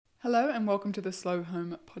Hello and welcome to the Slow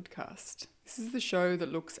Home podcast. This is the show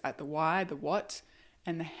that looks at the why, the what,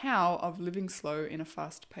 and the how of living slow in a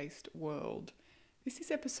fast-paced world. This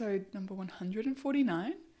is episode number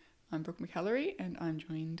 149. I'm Brooke McAllery and I'm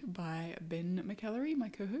joined by Ben McAllery, my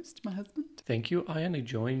co-host, my husband. Thank you. I only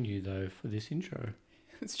joined you though for this intro.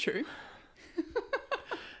 It's true.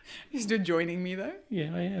 You're still joining me though?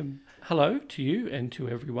 Yeah, I am. Hello to you and to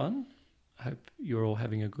everyone. I hope you're all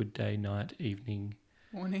having a good day, night, evening.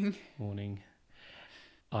 Morning.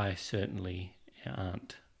 I certainly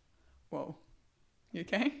aren't. Whoa. You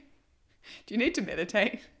okay? Do you need to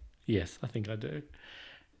meditate? Yes, I think I do.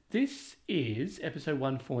 This is episode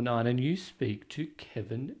 149 and you speak to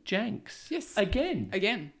Kevin Janks. Yes.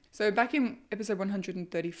 Again. So back in episode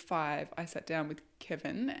 135, I sat down with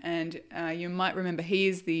Kevin and you might remember he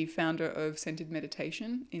is the founder of Centered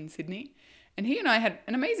Meditation in Sydney. And he and I had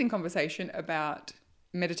an amazing conversation about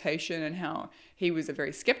meditation and how he was a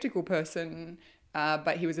very skeptical person,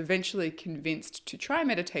 but he was eventually convinced to try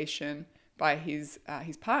meditation by his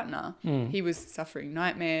partner. He was suffering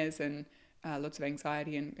nightmares and lots of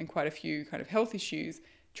anxiety and quite a few kind of health issues,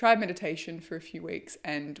 tried meditation for a few weeks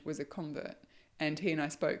and was a convert. And he and I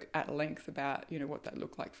spoke at length about, what that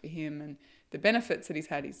looked like for him and the benefits that he's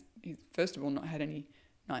had. He's first of all not had any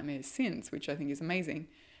nightmares since, which I think is amazing.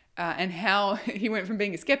 And how he went from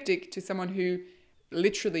being a skeptic to someone who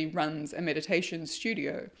literally runs a meditation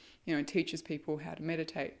studio, and teaches people how to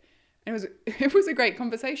meditate. And it was a great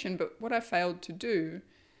conversation, but what I failed to do,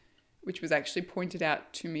 which was actually pointed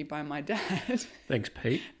out to me by my dad. Thanks,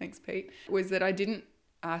 Pete. Was that I didn't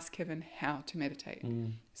ask Kevin how to meditate.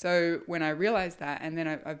 So when I realized that, and then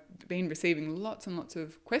I've been receiving lots and lots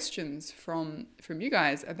of questions from you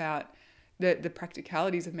guys about the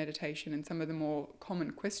practicalities of meditation and some of the more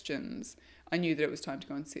common questions, I knew that it was time to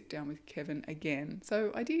go and sit down with Kevin again.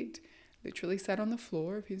 So I did. Literally sat on the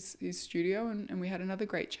floor of his studio and we had another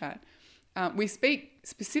great chat. We speak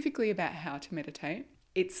specifically about how to meditate.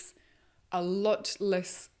 It's a lot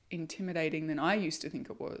less intimidating than I used to think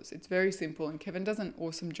it was. It's very simple and Kevin does an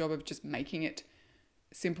awesome job of just making it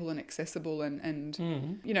simple and accessible and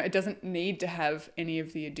it doesn't need to have any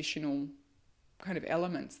of the additional kind of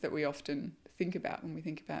elements that we often think about when we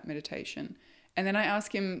think about meditation. And then I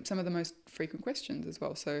ask him some of the most frequent questions as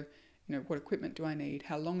well. So, what equipment do I need?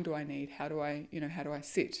 How long do I need? How do I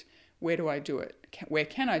sit? Where do I do it? Where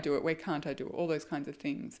can I do it? Where can't I do it? All those kinds of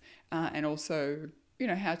things. And also,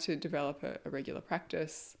 how to develop a regular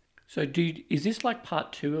practice. So is this like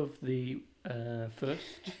part 2 of the first?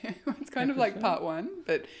 It's kind of like part 1,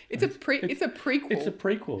 but it's a prequel. It's a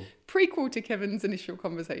prequel. Prequel to Kevin's initial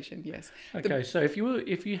conversation, yes. Okay, so if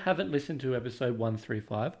you haven't listened to episode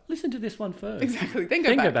 135, listen to this one first. Exactly. Then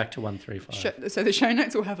go back to 135. So the show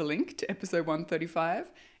notes will have a link to episode 135.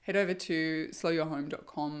 Head over to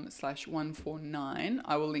slowyourhome.com/149.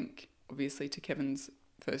 I will link, obviously, to Kevin's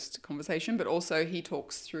first conversation, but also he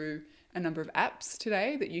talks through a number of apps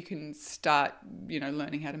today that you can start,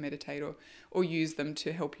 learning how to meditate or use them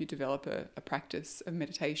to help you develop a practice of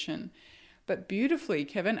meditation. But beautifully,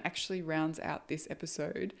 Kevin actually rounds out this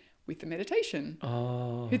episode with the meditation.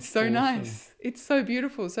 Oh, it's so awesome. Nice. It's so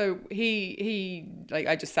beautiful. So he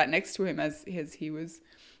I just sat next to him as he was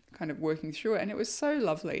kind of working through it, and it was so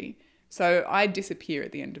lovely. So I disappear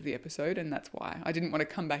at the end of the episode, and that's why I didn't want to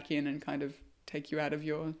come back in and kind of take you out of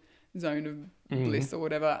your zone of bliss or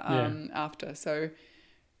whatever after. So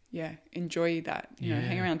enjoy that,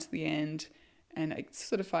 hang around to the end, and it's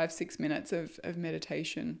sort of 5-6 minutes of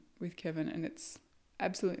meditation with Kevin, and it's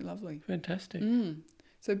absolutely lovely. Fantastic.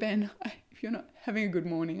 So Ben, if you're not having a good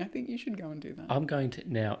morning, I think you should go and do that. I'm going to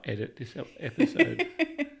now edit this episode.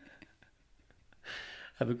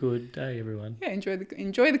 Have a good day, everyone. Yeah, enjoy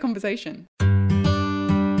the conversation.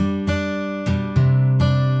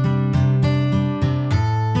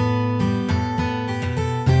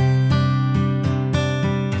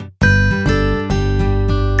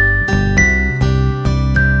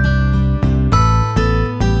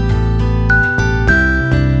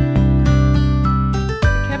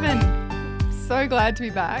 Glad to be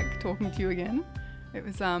back talking to you again. It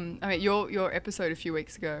was your episode a few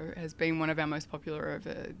weeks ago has been one of our most popular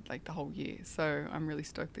over the whole year, so I'm really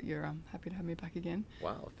stoked that you're happy to have me back again.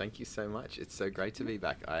 Wow, thank you so much. It's so great to be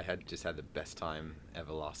back. I had the best time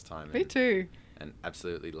ever last time. Me too. And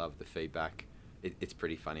absolutely love the feedback. It's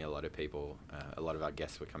pretty funny. A lot of people, a lot of our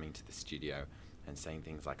guests were coming to the studio and saying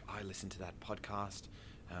things like, I listened to that podcast.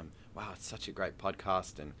 Wow, it's such a great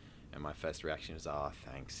podcast. And my first reaction was,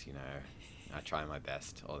 thanks, I try my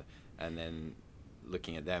best. And then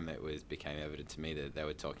looking at them, became evident to me that they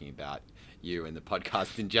were talking about you and the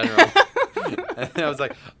podcast in general. And I was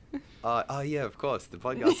like, oh yeah, of course, the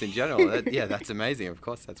podcast in general. That's amazing. Of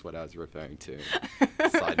course, that's what I was referring to.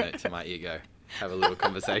 Side note to my ego. Have a little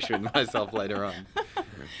conversation with myself later on.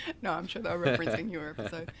 No, I'm sure they were referencing your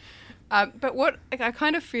episode. But what I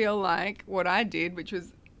kind of feel like what I did, which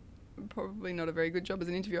was probably not a very good job as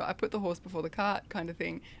an interviewer, I put the horse before the cart kind of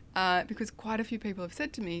thing, because quite a few people have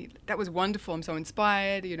said to me, that was wonderful, I'm so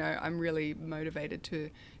inspired, I'm really motivated to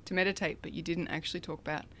meditate, but you didn't actually talk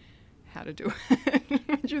about how to do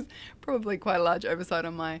it, which was probably quite a large oversight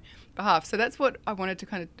on my behalf. So that's what I wanted to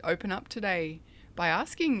kind of open up today by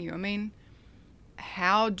asking you. I mean,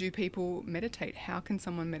 how do people meditate? How can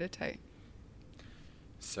someone meditate?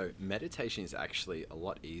 So meditation is actually a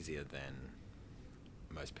lot easier than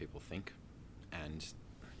most people think, and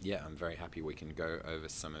yeah, I'm very happy we can go over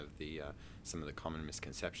some of the common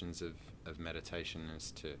misconceptions of meditation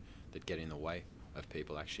that get in the way of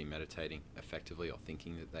people actually meditating effectively or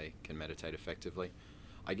thinking that they can meditate effectively.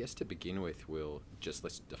 I guess to begin with,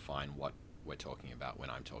 let's define what we're talking about when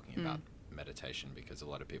I'm talking about meditation, because a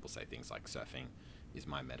lot of people say things like surfing is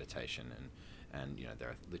my meditation, and there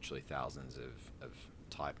are literally thousands of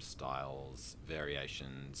types, styles,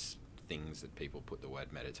 variations, things that people put the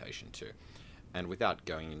word meditation to. And without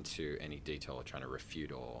going into any detail or trying to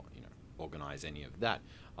refute or organize any of that,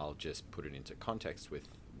 I'll just put it into context with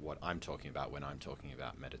what I'm talking about when I'm talking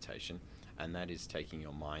about meditation, and that is taking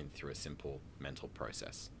your mind through a simple mental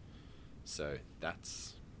process. So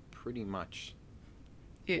that's pretty much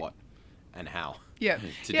what and how to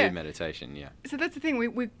do meditation. So that's the thing,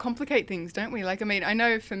 we complicate things, don't we? Like, I mean, I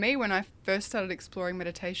know for me, when I first started exploring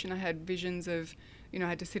meditation, I had visions of, I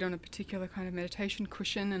had to sit on a particular kind of meditation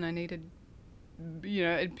cushion, and I needed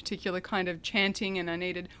a particular kind of chanting, and I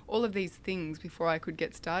needed all of these things before I could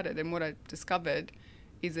get started. And what I discovered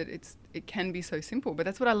is that it can be so simple. But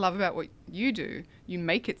that's what I love about what you do. You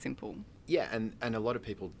make it simple. Yeah, and a lot of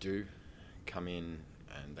people do come in,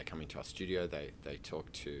 and they come into our studio, they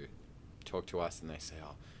talk to us, and they say,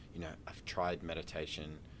 I've tried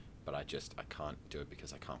meditation, but I can't do it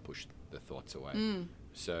because I can't push the thoughts away.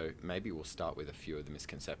 So maybe we'll start with a few of the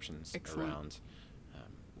misconceptions around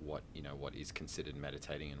what is considered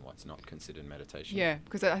meditating and what's not considered meditation. Yeah,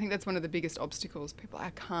 because I think that's one of the biggest obstacles. People, I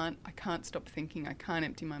can't stop thinking, I can't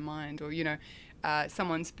empty my mind. Or,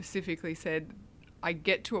 someone specifically said, I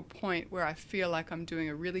get to a point where I feel like I'm doing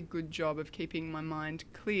a really good job of keeping my mind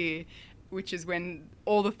clear, which is when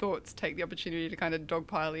all the thoughts take the opportunity to kind of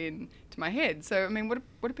dogpile in to my head. So, I mean, what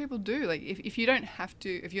do people do? Like, if you don't have to,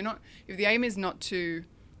 if the aim is not to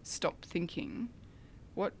stop thinking,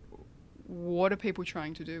 what are people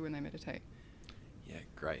trying to do when they meditate? Yeah,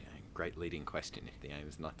 great leading question. If the aim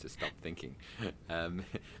is not to stop thinking,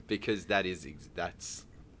 because that's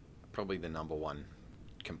probably the number one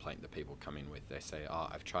complaint that people come in with. They say,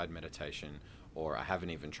 I've tried meditation, or I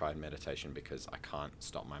haven't even tried meditation because I can't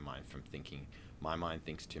stop my mind from thinking. My mind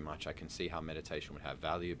thinks too much. I can see how meditation would have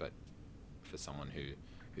value, but for someone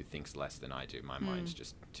who thinks less than I do, my mind's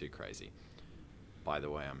just too crazy. By the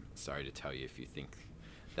way, I'm sorry to tell you, if you think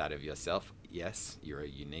that of yourself, yes, you're a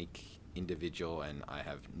unique individual, and I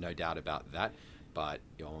have no doubt about that, but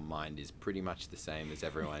your mind is pretty much the same as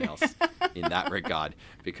everyone else in that regard,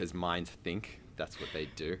 because minds think. That's what they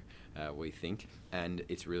do. We think. And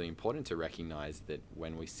it's really important to recognize that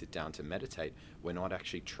when we sit down to meditate, we're not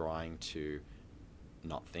actually trying to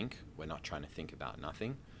not think. We're not trying to think about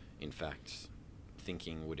nothing. In fact,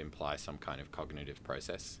 thinking would imply some kind of cognitive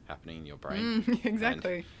process happening in your brain.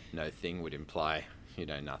 Exactly. And no thing would imply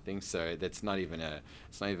nothing. So that's not even a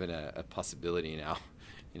possibility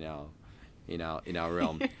in our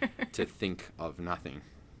realm to think of nothing.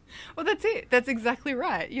 Well, that's it. That's exactly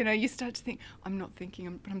right. You start to think, I'm not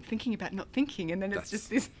thinking, but I'm thinking about not thinking. And then it's just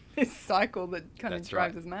this cycle that kind of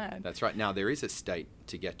drives us mad. That's right. Now, there is a state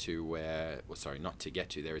to get to where, not to get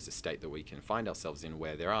to, there is a state that we can find ourselves in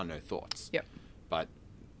where there are no thoughts. Yep. But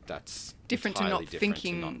that's different to not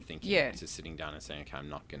thinking. Yeah. To sitting down and saying, okay, I'm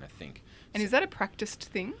not going to think. And is that a practiced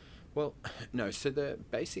thing? Well, no. So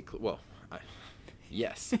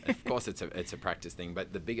yes, of course it's a practice thing,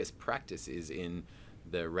 but the biggest practice is in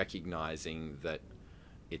the recognizing that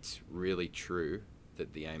it's really true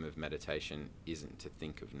that the aim of meditation isn't to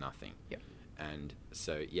think of nothing. Yep. And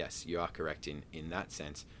so, yes, you are correct in that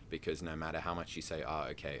sense, because no matter how much you say,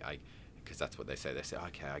 because that's what they say,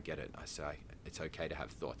 okay, I get it. I say, it's okay to have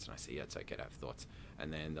thoughts. And I say, yeah, it's okay to have thoughts.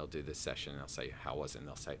 And then they'll do this session and I'll say, how was it? And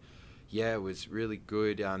they'll say, yeah, it was really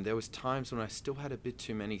good. There was times when I still had a bit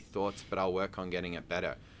too many thoughts, but I'll work on getting it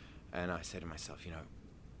better. And I say to myself,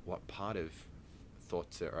 what part of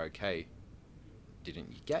thoughts that are okay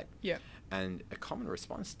didn't you get? Yeah. And a common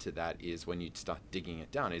response to that is, when you start digging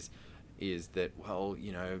it down, is is that, well,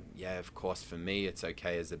 yeah, of course, for me, it's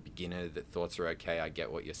okay as a beginner that thoughts are okay. I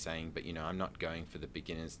get what you're saying, but, I'm not going for the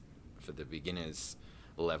beginners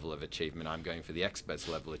level of achievement. I'm going for the experts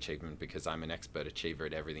level achievement because I'm an expert achiever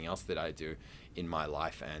at everything else that I do in my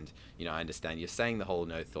life. And, I understand you're saying the whole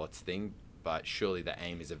no thoughts thing, but surely the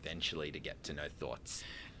aim is eventually to get to no thoughts.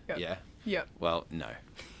 Yep. Yeah? Yep. Well, no.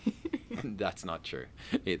 That's not true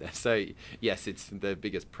either. So yes, it's the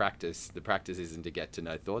biggest practice. The practice isn't to get to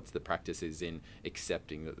no thoughts. The practice is in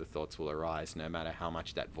accepting that the thoughts will arise, no matter how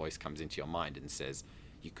much that voice comes into your mind and says,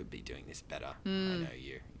 "You could be doing this better. I know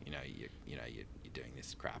you're doing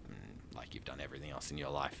this crap, and like you've done everything else in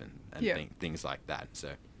your life, and things like that." So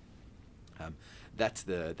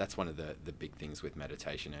that's one of the big things with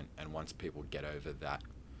meditation, and once people get over that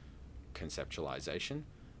conceptualization,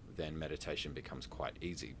 then meditation becomes quite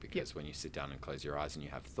easy, because when you sit down and close your eyes and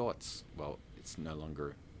you have thoughts, well, it's no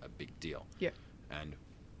longer a big deal. And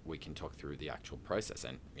we can talk through the actual process,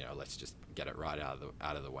 and let's just get it right out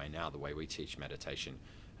of the way now. The way we teach meditation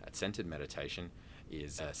at Centered Meditation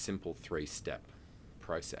is a simple 3-step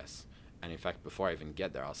process. And in fact, before I even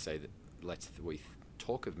get there, I'll say that we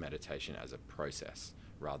talk of meditation as a process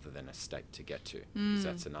rather than a state to get to, because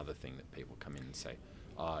that's another thing that people come in and say,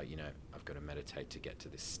 I've got to meditate to get to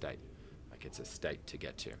this state. Like, it's a state to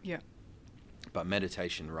get to. Yeah. But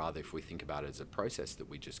meditation, rather, if we think about it as a process that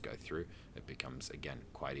we just go through, it becomes, again,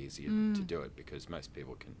 quite easier to do it, because most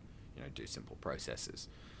people can, do simple processes.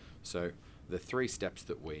 So the 3 steps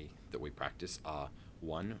that we practice are,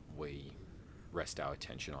 1, we rest our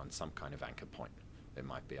attention on some kind of anchor point. It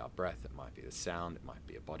might be our breath, it might be the sound, it might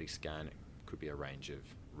be a body scan, it could be a range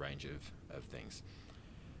of things.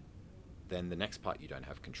 Then the next part you don't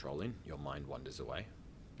have control in. Your mind wanders away,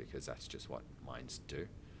 because that's just what minds do.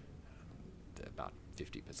 About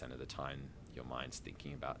 50% of the time, your mind's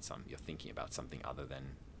thinking about you're thinking about something other than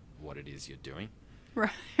what it is you're doing.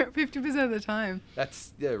 Right, 50% of the time.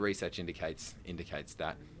 That's the research indicates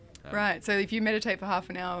that. Right. So if you meditate for half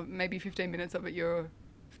an hour, maybe 15 minutes of it, you're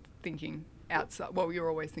thinking outside. Well, you're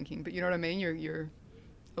always thinking, but you know what I mean. You're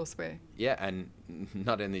elsewhere. Yeah, and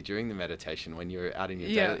not only during the meditation, when you're out in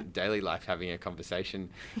your daily life having a conversation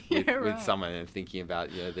with someone and thinking about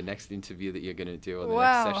the next interview that you're going to do, or the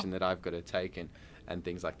next session that I've got to take, and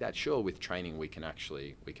things like that. Sure, with training we can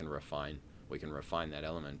refine that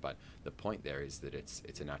element, but the point there is that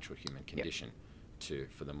it's a natural human condition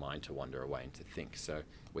for the mind to wander away and to think. So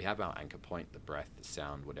we have our anchor point, the breath, the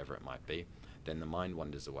sound, whatever it might be. Then the mind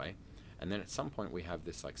wanders away. And then at some point we have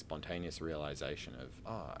this spontaneous realization of,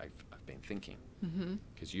 I've been thinking.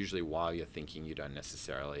 Because usually while you're thinking, you don't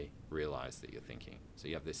necessarily realize that you're thinking. So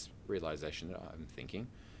you have this realization that I'm thinking.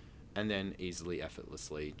 And then easily,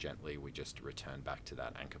 effortlessly, gently, we just return back to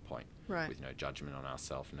that anchor point. Right. With no judgment on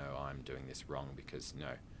ourselves. No, I'm doing this wrong, because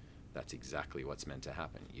no, that's exactly what's meant to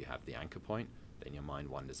happen. You have the anchor point, then your mind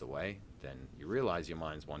wanders away. Then you realize your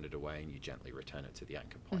mind's wandered away, and you gently return it to the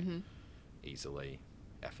anchor point. Easily,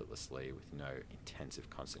 effortlessly, with no intensive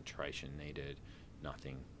concentration needed,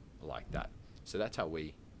 nothing like that. So that's how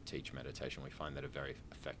we teach meditation. We find that a very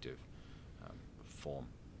effective form.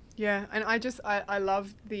 Yeah, and I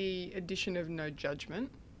love the addition of no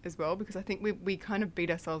judgment as well, because I think we kind of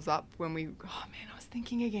beat ourselves up when I was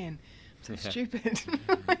thinking again. I'm so stupid.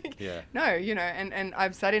 No, and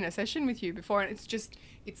I've sat in a session with you before, and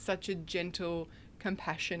it's such a gentle,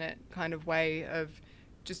 compassionate kind of way of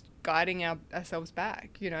just guiding ourselves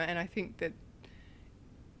back, and I think that,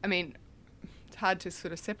 it's hard to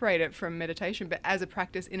sort of separate it from meditation, but as a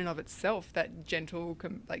practice in and of itself, that gentle,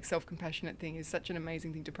 self-compassionate thing is such an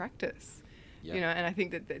amazing thing to practice, and I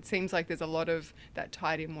think that it seems like there's a lot of that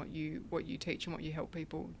tied in what you teach and what you help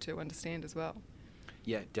people to understand as well.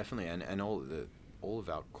 Yeah, definitely, and all of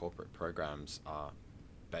our corporate programs are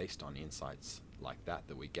based on insights like that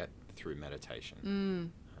we get through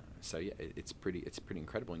meditation. So yeah, it's pretty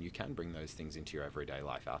incredible, and you can bring those things into your everyday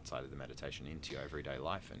life, outside of the meditation, into your everyday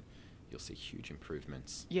life, and you'll see huge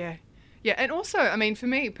improvements. Yeah, and also, for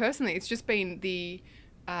me personally, it's just been the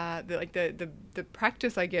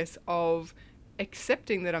practice, I guess, of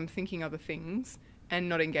accepting that I'm thinking other things and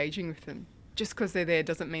not engaging with them. Just because they're there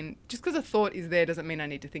doesn't mean, just because a thought is there doesn't mean I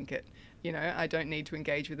need to think it. I don't need to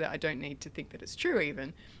engage with it. I don't need to think that it's true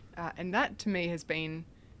even, and that to me has been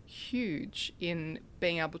huge in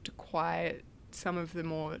being able to quiet some of the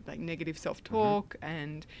more negative self-talk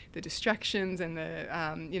and the distractions and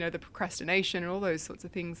the the procrastination and all those sorts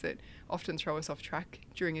of things that often throw us off track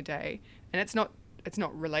during a day. And it's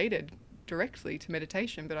not related directly to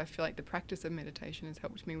meditation, but I feel like the practice of meditation has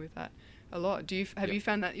helped me with that a lot. Have you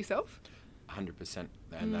found that yourself? 100%,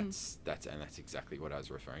 and that's exactly what I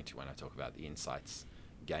was referring to when I talk about the insights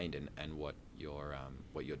gained, and what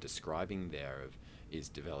you're describing there is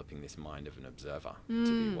developing this mind of an observer,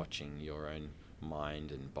 to be watching your own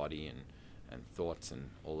mind and body and thoughts and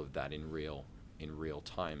all of that in real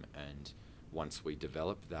time. And once we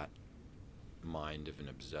develop that mind of an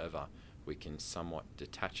observer, we can somewhat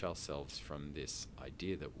detach ourselves from this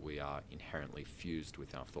idea that we are inherently fused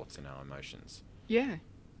with our thoughts and our emotions. Yeah.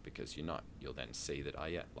 Because you're not. You'll then see that,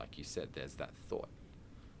 like you said, there's that thought.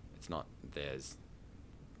 It's not there's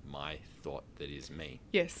my thought that is me.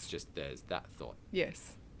 Yes. It's just there's that thought.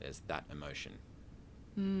 Yes. There's that emotion.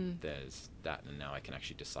 There's that, and now I can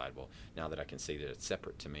actually decide, well, now that I can see that it's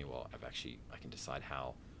separate to me, well, I can decide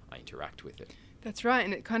how I interact with it. That's right,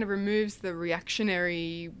 and it kind of removes the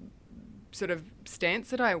reactionary sort of stance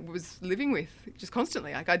that I was living with just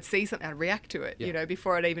constantly. Like, I'd see something, I'd react to it, you know,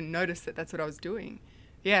 before I'd even notice that that's what I was doing.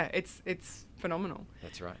 Yeah, it's phenomenal.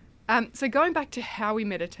 That's right. So going back to how we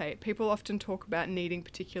meditate, people often talk about needing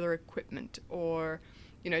particular equipment, or,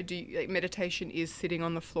 you know, meditation is sitting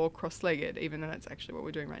on the floor cross-legged, even though that's actually what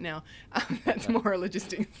we're doing right now. That's more a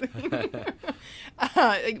logistics thing.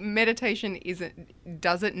 Like, meditation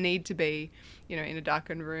does it need to be, you know, in a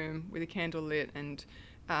darkened room with a candle lit and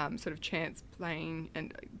sort of chants playing?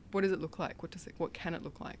 And what does it look like? What can it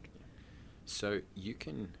look like? So you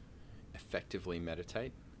can effectively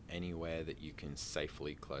meditate anywhere that you can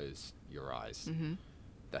safely close your eyes. Mm-hmm.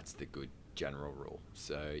 That's the good general rule.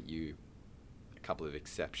 So a couple of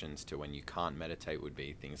exceptions to when you can't meditate would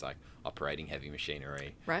be things like operating heavy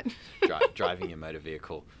machinery, right? Driving a motor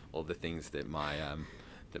vehicle, all the things that my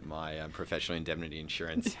professional indemnity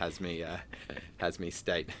insurance has me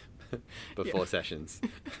state before sessions.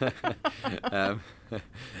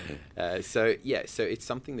 So it's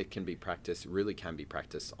something that can be practiced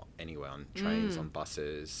anywhere, on trains, on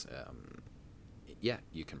buses.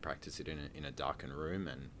 You can practice it in a darkened room,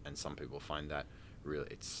 and some people find that really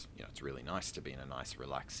it's really nice to be in a nice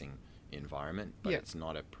relaxing environment, but it's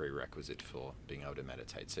not a prerequisite for being able to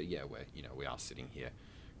meditate. So we are sitting here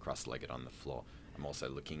cross-legged on the floor. I'm also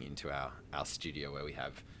looking into our studio where we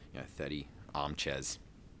have 30 armchairs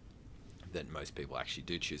that most people actually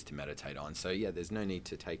do choose to meditate on. So there's no need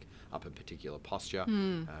to take up a particular posture.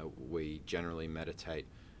 We generally meditate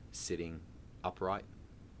sitting upright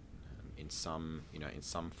in some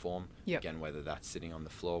form. Again, whether that's sitting on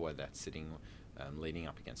the floor, whether that's sitting leaning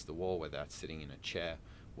up against the wall, whether that's sitting in a chair,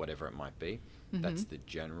 whatever it might be. Mm-hmm. That's the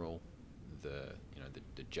general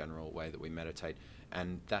way that we meditate,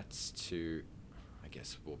 and that's to, I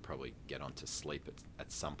guess we'll probably get on to sleep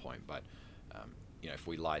at some point, but if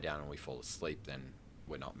we lie down and we fall asleep, then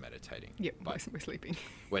we're not meditating. Yep, we're sleeping.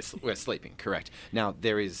 We're sleeping, correct. Now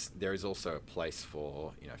there is also a place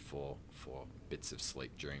for bits of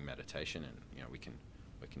sleep during meditation, and we can.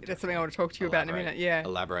 That's something I want to talk to you about in a minute. Yeah.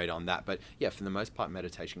 Elaborate on that, but for the most part,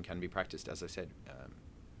 meditation can be practiced, as I said,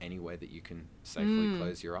 anywhere that you can safely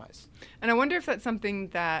close your eyes. And I wonder if that's something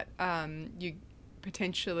that you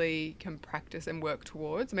potentially can practice and work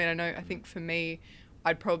towards. I mean, I think for me,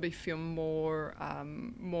 I'd probably feel more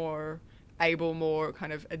able, more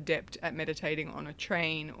kind of adept at meditating on a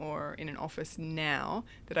train or in an office now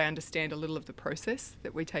that I understand a little of the process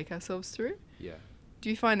that we take ourselves through. Yeah. Do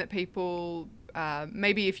you find that people,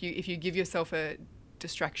 maybe if you give yourself a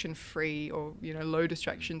distraction-free or low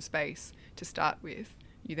distraction space to start with,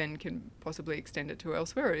 you then can possibly extend it to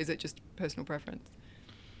elsewhere, or is it just personal preference?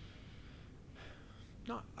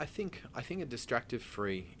 No, I think a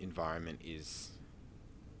distractive-free environment is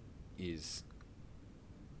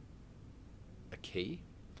a key.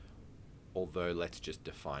 Although, let's just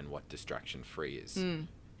define what distraction-free is.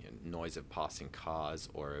 Noise of passing cars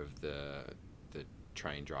or of the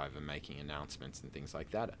train driver making announcements and things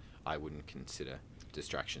like that, I wouldn't consider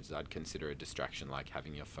distractions. I'd consider a distraction like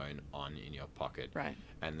having your phone on in your pocket, right,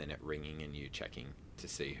 and then it ringing and you checking to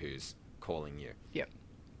see who's calling you. Yep.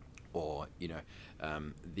 Or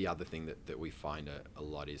the other thing that we find a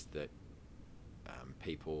lot is that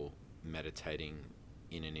people meditating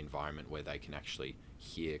in an environment where they can actually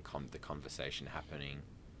hear the conversation happening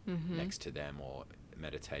next to them, or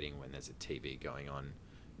meditating when there's a TV going on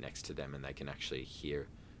next to them and they can actually hear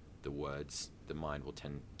the words, the mind will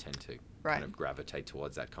tend to kind of gravitate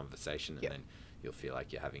towards that conversation, and then you'll feel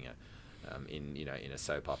like you're having in a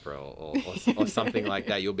soap opera or something like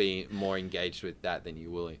that. You'll be more engaged with that than you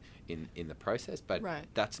will in the process, but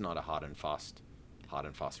that's not a hard and fast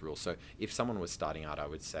rule. So if someone was starting out, I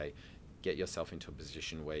would say get yourself into a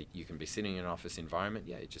position where you can be sitting in an office environment.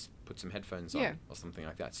 Just put some headphones on or something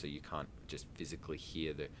like that, so you can't just physically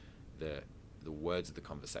hear the words of the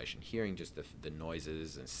conversation. Hearing just the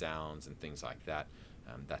noises and sounds and things like that,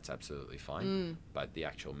 that's absolutely fine. But the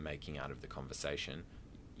actual making out of the conversation,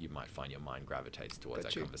 you might find your mind gravitates towards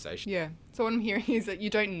that conversation. Yeah. So what I'm hearing is that you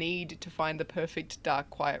don't need to find the perfect dark,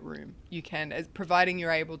 quiet room. You can, as providing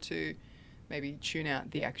you're able to maybe tune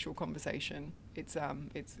out the actual conversation. It's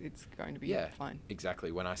going to be fine.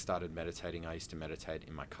 Exactly. When I started meditating, I used to meditate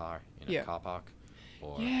in my car in a car park,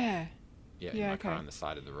 or in my car on the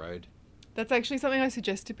side of the road. That's actually something I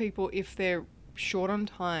suggest to people if they're short on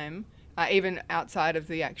time. Even outside of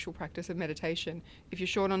the actual practice of meditation, if you're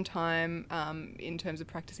short on time in terms of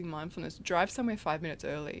practicing mindfulness, drive somewhere 5 minutes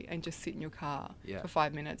early and just sit in your car for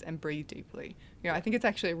 5 minutes and breathe deeply. I think it's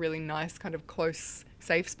actually a really nice kind of close,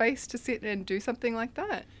 safe space to sit and do something like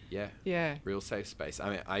that. Yeah. Real safe space.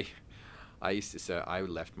 I mean, I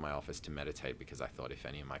left my office to meditate because I thought if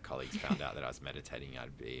any of my colleagues found out that I was meditating,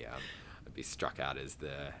 I'd be struck out as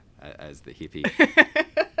the hippie.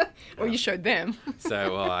 Well, you showed them.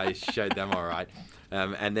 So I showed them all right.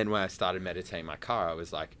 And then when I started meditating in my car, I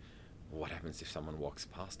was like, what happens if someone walks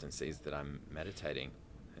past and sees that I'm meditating?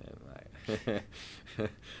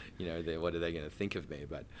 What are they going to think of me?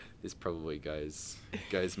 But this probably goes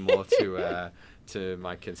more to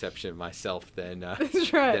my conception of myself than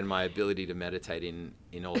my ability to meditate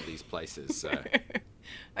in all these places. So.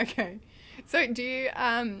 Okay. So do you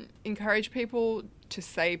encourage people to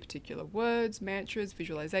say particular words, mantras,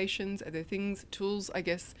 visualizations? Are there tools, I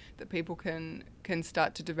guess, that people can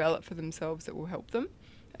start to develop for themselves that will help them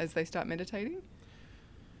as they start meditating?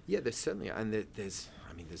 Yeah, there's certainly, and there's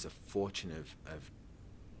a fortune of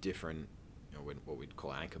different, what we'd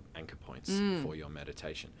call anchor points for your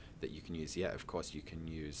meditation that you can use. Yeah, of course, you can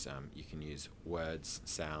use words,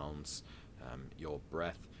 sounds, your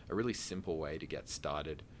breath. A really simple way to get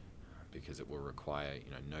started, because it will require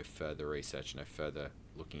no further research, no further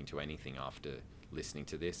looking into anything after listening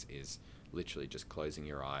to this, is literally just closing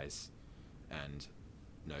your eyes and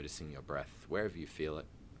noticing your breath wherever you feel it.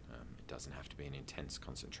 It doesn't have to be an intense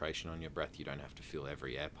concentration on your breath. You don't have to feel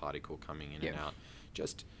every air particle coming in and out.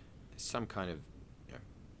 Just some kind of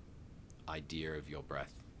idea of your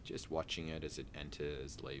breath, just watching it as it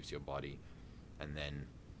enters, leaves your body, and then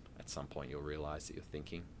at some point you'll realize that you're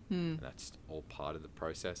thinking, and that's all part of the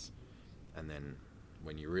process. And then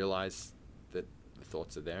when you realize that the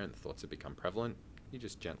thoughts are there and the thoughts have become prevalent, you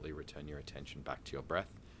just gently return your attention back to your breath,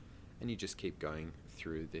 and you just keep going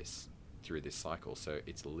through this cycle. So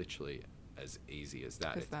it's literally as easy as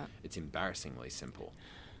that. It's embarrassingly simple.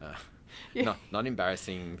 Not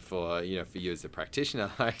embarrassing for you as a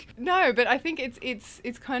practitioner. No, but I think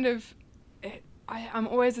it's kind of. I'm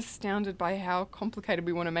always astounded by how complicated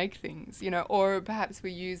we want to make things, or perhaps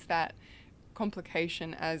we use that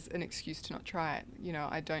complication as an excuse to not try it.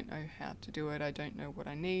 I don't know how to do it. I don't know what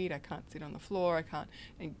I need. I can't sit on the floor. I can't.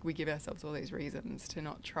 And we give ourselves all these reasons to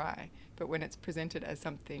not try. But when it's presented as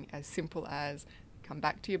something as simple as come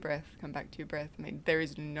back to your breath, come back to your breath. I mean, there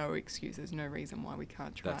is no excuse. There's no reason why we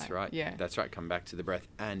can't try. That's right. Yeah. That's right. Come back to the breath,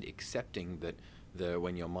 and accepting that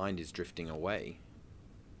when your mind is drifting away,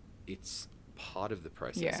 it's part of the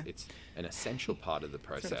process. Yeah. It's an essential part of the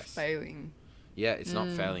process. Sort of failing. Yeah, it's not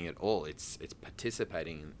failing at all. It's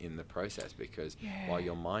participating in the process, because while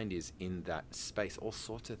your mind is in that space, all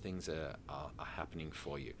sorts of things are happening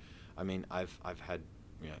for you. I mean, I've had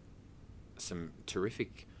some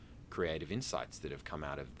terrific creative insights that have come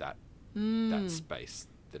out of that space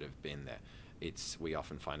that have been there. We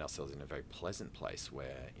often find ourselves in a very pleasant place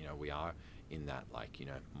where we are in that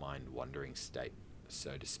mind wandering state,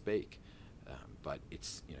 so to speak. But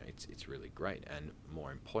it's really great, and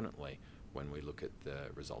more importantly, when we look at the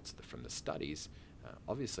results from the studies,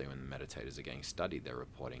 obviously when the meditators are getting studied, they're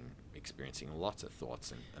experiencing lots of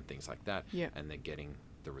thoughts and things like that, and they're getting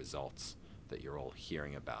the results that you're all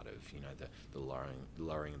hearing about of the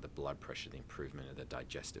lowering of the blood pressure, the improvement of the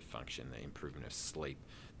digestive function, the improvement of sleep,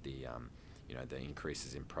 the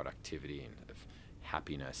increases in productivity and of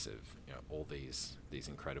happiness, of all these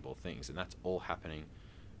incredible things, and that's all happening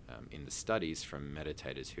in the studies from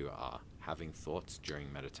meditators who are having thoughts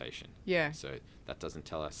during meditation. Yeah. So that doesn't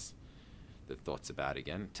tell us that thoughts are bad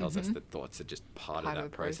again. It tells us that thoughts are just part of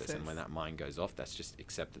that process. And when that mind goes off, that's just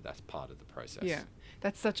accept that that's part of the process. Yeah.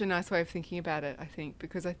 That's such a nice way of thinking about it, I think,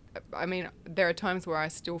 because I mean, there are times where I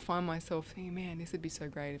still find myself thinking, man, this would be so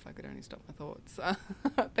great if I could only stop my thoughts.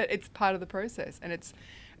 But it's part of the process. And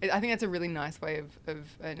I think that's a really nice way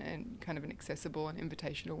and kind of an accessible and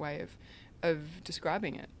invitational way of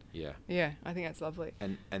describing it. Yeah. Yeah, I think that's lovely.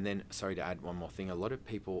 And then, sorry to add one more thing, a lot of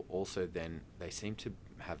people also then, they seem to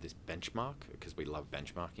have this benchmark, because we love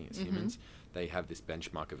benchmarking as humans. They have this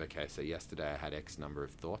benchmark of, okay, so yesterday I had X number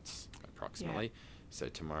of thoughts, approximately. Yeah. So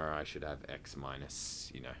tomorrow I should have X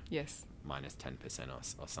minus, minus 10%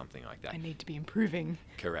 or something like that. I need to be improving.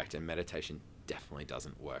 Correct. And meditation definitely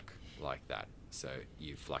doesn't work like that. So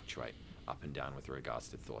you fluctuate up and down with regards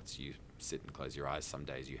to thoughts. You sit and close your eyes. Some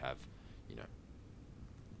days you have, you know,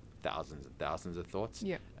 thousands and thousands of thoughts.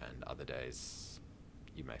 Yeah. And other days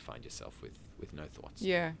you may find yourself with no thoughts.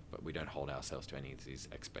 Yeah. But we don't hold ourselves to any of these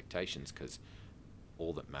expectations, because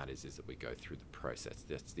all that matters is that we go through the process.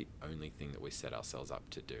 That's the only thing that we set ourselves up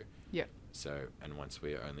to do. Yeah. So, and once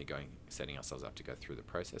we're only setting ourselves up to go through the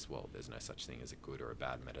process, well, there's no such thing as a good or a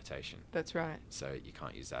bad meditation. That's right. So you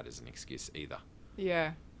can't use that as an excuse either.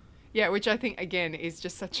 Yeah. Yeah, which I think, again, is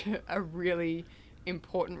just such a really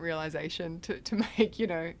important realization to make, you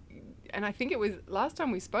know. And I think it was last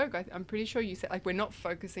time we spoke, I'm pretty sure you said, like, we're not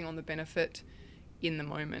focusing on the benefit in the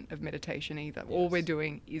moment of meditation either. Yes. All we're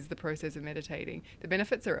doing is the process of meditating. The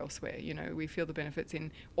benefits are elsewhere. You know, we feel the benefits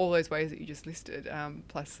in all those ways that you just listed,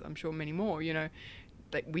 plus I'm sure many more. You know,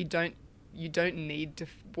 that you don't need to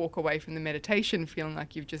walk away from the meditation feeling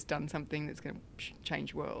like you've just done something that's going to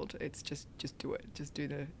change the world. It's just do it. Just do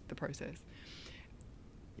the process.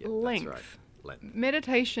 Yep, length. That's right.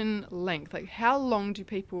 Meditation length. Like, how long do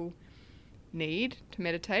people need to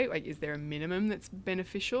meditate? Like, is there a minimum that's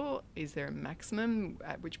beneficial? Is there a maximum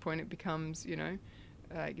at which point it becomes, you know,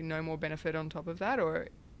 no more benefit on top of that? Or,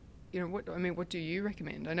 you know, what do you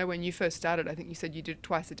recommend? I know when you first started, I think you said you did it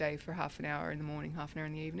twice a day for half an hour in the morning, half an hour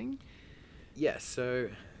in the evening. Yeah, so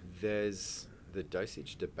there's the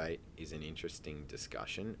dosage debate is an interesting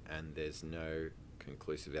discussion, and there's no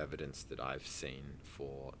conclusive evidence that I've seen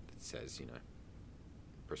that says, you know,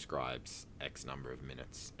 prescribes X number of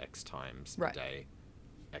minutes, X times a day,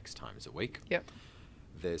 X times a week. Yep.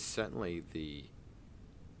 There's certainly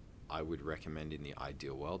I would recommend in the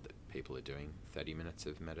ideal world that people are doing 30 minutes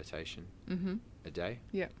of meditation a day.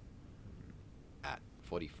 Yeah. At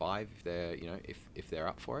 45, if they're, you know, if they're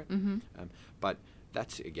up for it. But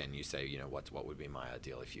that's, again, you say, you know, what would be my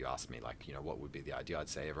ideal? If you ask me, like, you know, what would be the ideal? I'd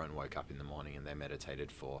say everyone woke up in the morning and they meditated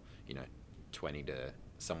for, you know, 20 to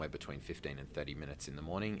somewhere between 15 and 30 minutes in the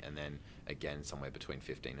morning, and then again somewhere between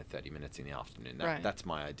 15 and 30 minutes in the afternoon. That's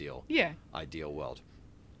my ideal world.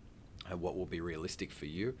 And what will be realistic for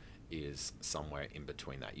you is somewhere in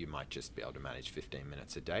between that. You might just be able to manage 15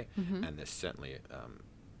 minutes a day, and there's certainly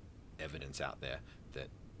evidence out there that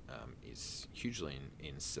is hugely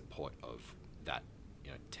in support of that,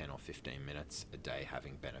 you know, 10 or 15 minutes a day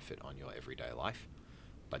having benefit on your everyday life.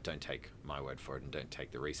 But don't take my word for it, and don't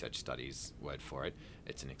take the research studies' word for it.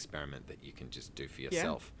 It's an experiment that you can just do for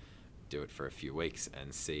yourself. Yeah. Do it for a few weeks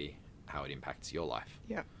and see how it impacts your life.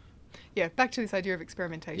 Yeah. Yeah, back to this idea of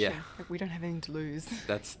experimentation. Yeah. Like, we don't have anything to lose.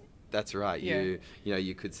 That's right. Yeah. You know,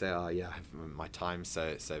 you could say, oh yeah, my time's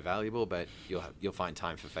so valuable, but you'll find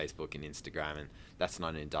time for Facebook and Instagram, and that's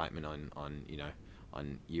not an indictment on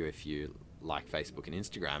you if you like Facebook and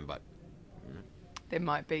Instagram, but there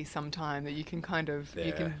might be some time that you can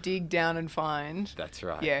you can dig down and find. That's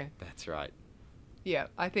right. Yeah. That's right. Yeah,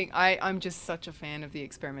 I think I'm just such a fan of the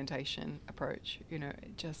experimentation approach. You know,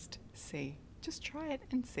 just try it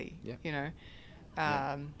and see. Yeah. You know.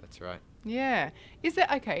 That's right. Yeah. Is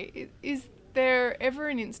there ever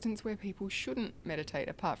an instance where people shouldn't meditate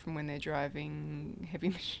apart from when they're driving heavy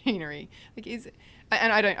machinery? Like,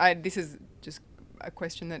 this is just a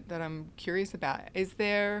question that I'm curious about. Is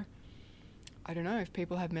there, I don't know, if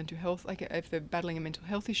people have mental health, like if they're battling a mental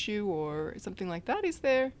health issue or something like that, is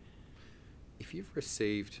there? If you've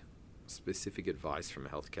received specific advice from a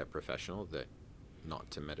healthcare professional that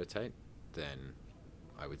not to meditate, then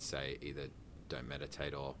I would say either don't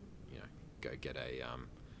meditate or, you know, go get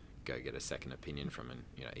a second opinion from an,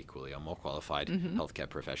 you know, equally or more qualified healthcare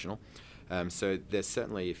professional. So there's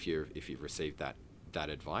certainly, if you've received that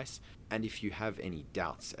advice, and if you have any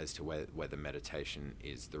doubts as to whether meditation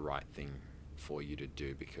is the right thing for you to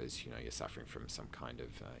do because, you know, you're suffering from some kind of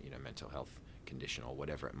mental health condition or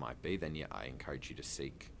whatever it might be, then I encourage you to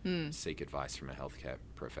seek advice from a healthcare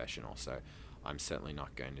professional. So I'm certainly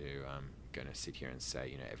not going to sit here and say,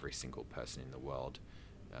 you know, every single person in the world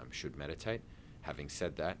should meditate. Having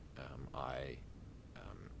said that, I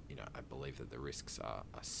believe that the risks are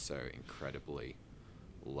so incredibly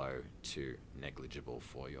low to negligible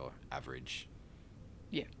for your average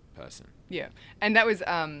person. Yeah, and that was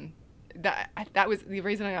that was the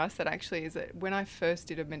reason I asked that, actually, is that when I first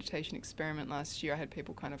did a meditation experiment last year, I had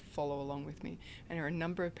people kind of follow along with me, and there were a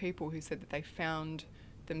number of people who said that they found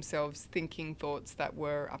themselves thinking thoughts that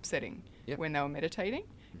were upsetting when they were meditating.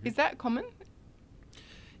 Is that common?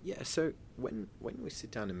 Yeah, so when we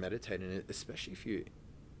sit down and meditate, and especially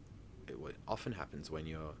what often happens when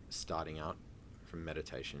you're starting out from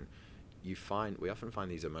meditation, we often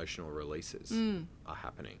find these emotional releases are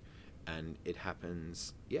happening, and it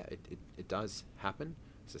happens. Yeah, it does happen.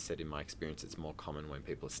 as I said, in my experience, it's more common when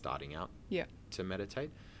people are starting out Yeah. to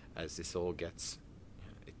meditate. As this all gets,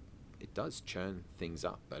 it does churn things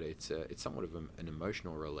up, but it's somewhat of an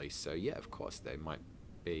emotional release. So yeah, of course, they might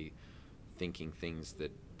be thinking things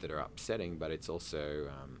that are upsetting, but it's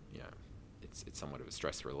also, it's somewhat of a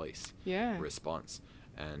stress release response.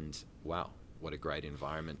 And wow, what a great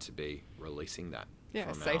environment to be releasing that. Yeah,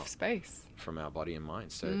 a safe space. From our body and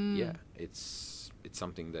mind. So yeah, it's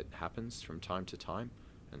something that happens from time to time,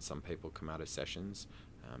 and some people come out of sessions,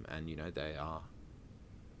 and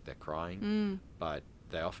they're crying, but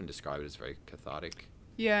they often describe it as very cathartic.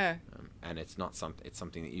 Yeah. And it's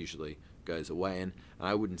something that usually goes away. And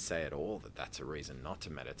I wouldn't say at all that that's a reason not to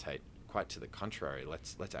meditate. Quite to the contrary.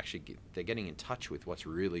 Let's actually they're getting in touch with what's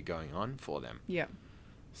really going on for them. Yeah.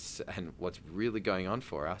 So, and what's really going on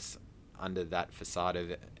for us under that facade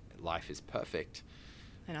of life is perfect.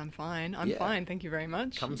 And I'm fine. I'm fine. Thank you very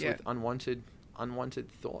much. Comes with unwanted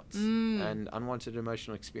thoughts and unwanted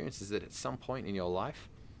emotional experiences that at some point in your life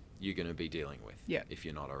you're going to be dealing with. Yeah. If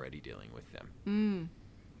you're not already dealing with them.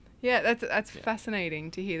 Yeah, that's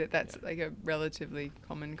fascinating to hear that's like a relativly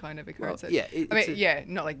common kind of occurrence. Well, yeah, it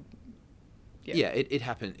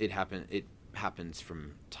happens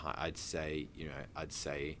from time. I'd say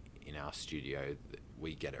in our studio that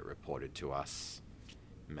we get it reported to us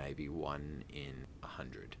maybe 1 in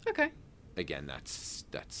 100. Okay. Again, that's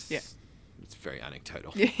it's very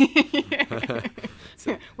anecdotal.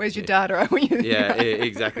 So, where's your data?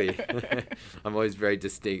 Exactly. I'm always very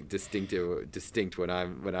distinct when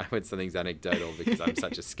something's anecdotal because I'm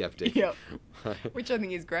such a skeptic. Yep. Which I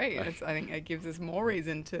think is great. I think it gives us more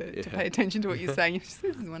reason to pay attention to what you're saying. This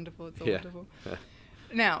is wonderful. It's all wonderful.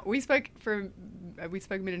 Now, we spoke a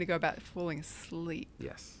minute ago about falling asleep.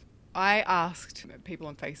 Yes. I asked people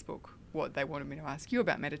on Facebook what they wanted me to ask you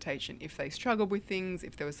about meditation, if they struggled with things,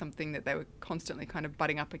 if there was something that they were constantly kind of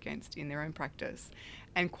butting up against in their own practice.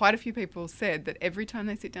 And quite a few people said that every time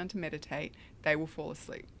they sit down to meditate, they will fall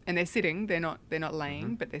asleep. And they're sitting, they're not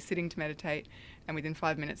laying, but they're sitting to meditate, and within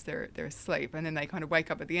 5 minutes they're asleep. And then they kind of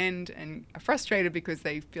wake up at the end and are frustrated because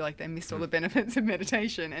they feel like they missed all the benefits of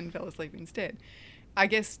meditation and fell asleep instead. I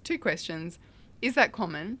guess 2 questions. Is that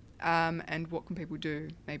common? And what can people do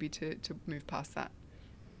maybe to move past that?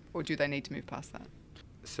 Or do they need to move past that?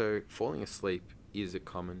 So falling asleep is a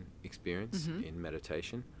common experience in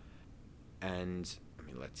meditation. And I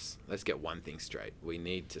mean, let's get one thing straight. We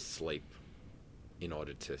need to sleep in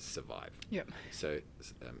order to survive. Yep. So,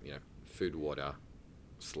 food, water,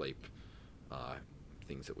 sleep are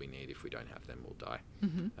things that we need. If we don't have them, we'll die.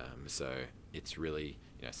 So it's really,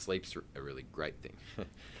 sleep's a really great thing.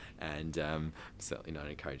 And certainly not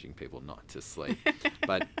encouraging people not to sleep.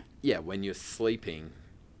 But yeah, when you're sleeping,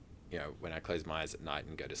 when I close my eyes at night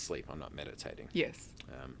and go to sleep, I'm not meditating. Yes.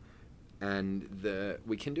 And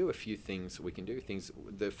we can do a few things. We can do things.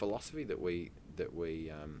 The philosophy that we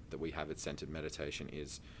have at centered meditation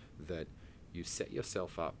is that you set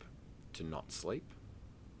yourself up to not sleep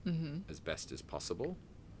as best as possible,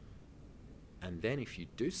 and then if you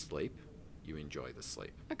do sleep, you enjoy the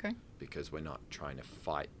sleep. Okay. Because we're not trying to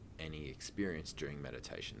fight any experience during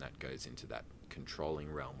meditation. That goes into that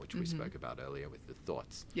controlling realm, which we spoke about earlier with the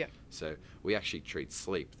thoughts. Yeah. So we actually treat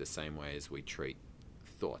sleep the same way as we treat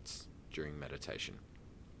thoughts during meditation.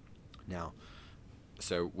 Now,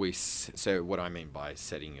 so what I mean by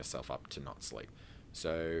setting yourself up to not sleep.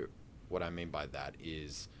 So what I mean by that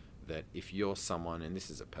is that if you're someone, and this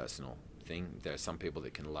is a personal thing, there are some people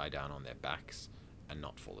that can lie down on their backs and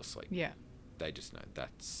not fall asleep. Yeah. They just know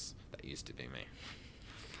that used to be me.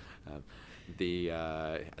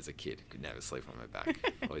 As a kid, could never sleep on my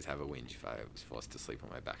back. Always have a whinge if I was forced to sleep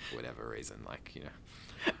on my back for whatever reason.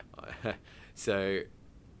 So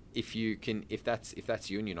if that's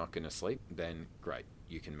you and you're not going to sleep, then great,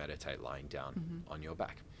 you can meditate lying down on your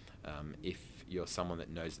back. If you're someone that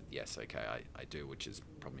knows that, yes, okay, I do, which is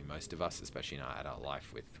probably most of us, especially in our adult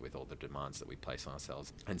life with all the demands that we place on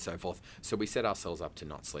ourselves and so forth. So we set ourselves up to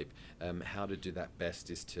not sleep. How to do that best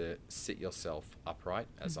is to sit yourself upright,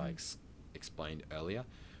 as I explained earlier,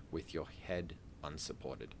 with your head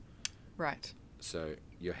unsupported. Right. So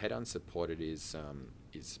your head unsupported is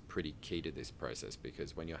pretty key to this process,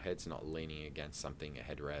 because when your head's not leaning against something, a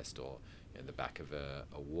headrest or the back of a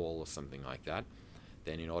wall or something like that,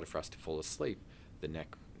 then in order for us to fall asleep, the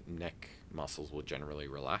neck muscles will generally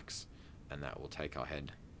relax, and that will take our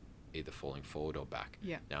head either falling forward or back.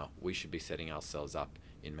 Yeah. Now, we should be setting ourselves up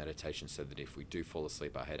in meditation so that if we do fall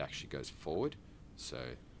asleep, our head actually goes forward. So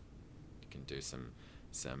you can do some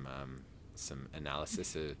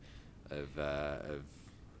analysis of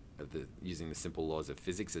using the simple laws of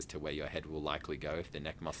physics as to where your head will likely go if the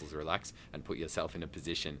neck muscles relax, and put yourself in a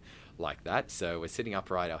position like that. So we're sitting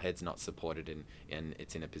upright, our head's not supported, and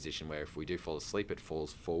it's in a position where if we do fall asleep, it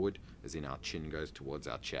falls forward, as in our chin goes towards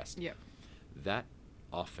our chest. Yep. That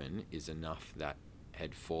often is enough, that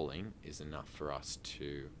head falling is enough for us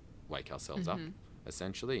to wake ourselves up,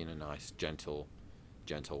 essentially, in a nice, gentle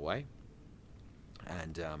way.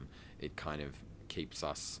 And it kind of keeps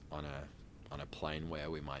us on a plane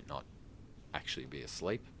where we might not actually be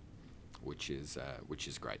asleep, which is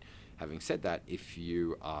great. Having said that, if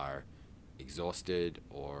you are exhausted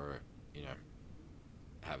or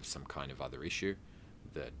have some kind of other issue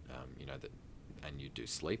that and you do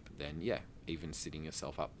sleep, then even sitting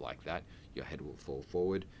yourself up like that, your head will fall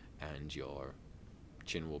forward and your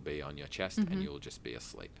chin will be on your chest, and you'll just be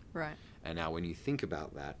asleep. Right. And now when you think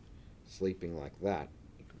about that, sleeping like that,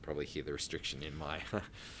 you can probably hear the restriction in my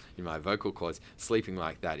in my vocal cords. Sleeping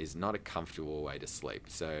like that is not a comfortable way to sleep.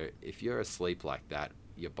 So if you're asleep like that,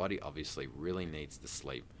 your body obviously really needs the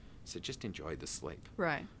sleep. So just enjoy the sleep.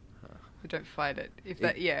 Right. Don't fight it.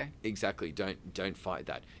 Exactly. Don't fight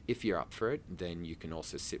that. If you're up for it, then you can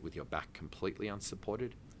also sit with your back completely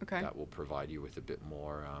unsupported. Okay. That will provide you with a bit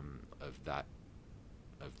more of that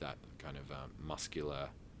kind of muscular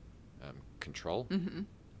control.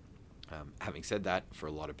 Having said that, for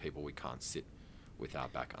a lot of people, we can't sit with our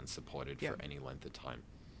back unsupported for any length of time,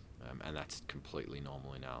 and that's completely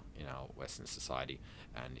normal in our Western society.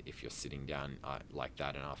 And if you're sitting down like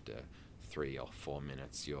that, and after 3 or 4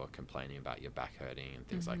 minutes you're complaining about your back hurting and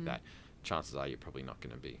things like that, chances are you're probably not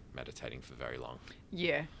going to be meditating for very long.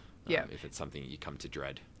 If it's something you come to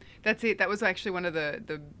dread. That's it. That was actually one of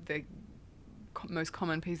the most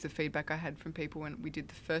common piece of feedback I had from people when we did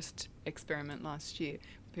the first experiment last year.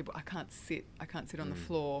 People, I can't sit on the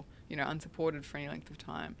floor, unsupported for any length of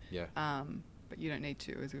time. But you don't need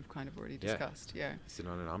to, as we've kind of already discussed. Sit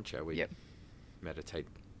on an armchair. We meditate.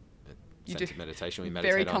 Centered meditation. We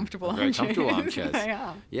meditate very comfortable on very comfortable armchairs. They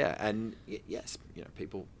are. Yeah, and yes,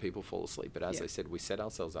 people fall asleep. But as I said, we set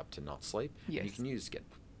ourselves up to not sleep. Yes. And you can get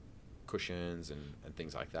cushions and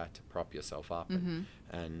things like that to prop yourself up.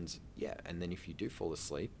 And then if you do fall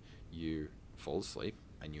asleep, you fall asleep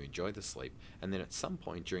and you enjoy the sleep. And then at some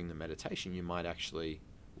point during the meditation, you might actually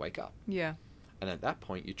wake up. Yeah. And at that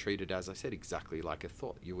point, you treat it, as I said, exactly like a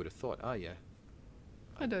thought. You would have thought, oh yeah,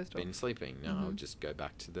 I dozed off. Been sleeping. Now I'll just go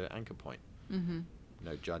back to the anchor point.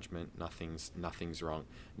 No judgment. Nothing's wrong.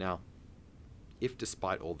 Now, if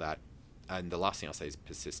despite all that, and the last thing I'll say is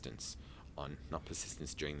persistence. Not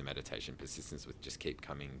persistence during the meditation, persistence with just keeping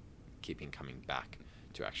coming back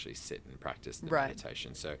to actually sit and practice the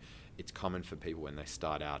meditation. So it's common for people when they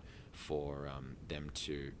start out for them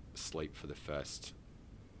to sleep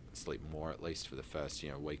more at least for the first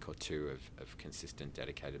week or two of consistent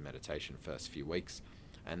dedicated meditation, first few weeks,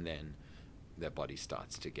 and then their body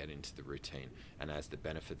starts to get into the routine. And as the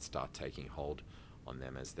benefits start taking hold on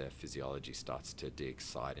them, as their physiology starts to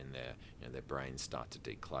de-excite and their brains start to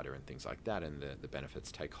declutter and things like that, and the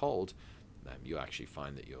benefits take hold, you actually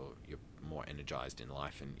find that you're more energized in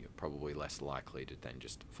life, and you're probably less likely to then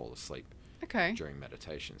just fall asleep during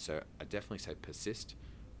meditation. So I definitely say persist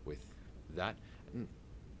with that. And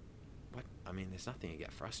there's nothing to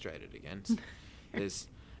get frustrated against. There's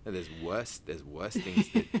worse things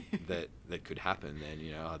that could happen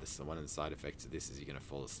than this one of the side effects of this is you're going to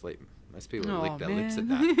fall asleep. Most people lick their lips at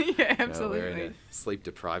that. Yeah, absolutely. We're in a sleep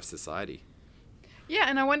deprived society. Yeah,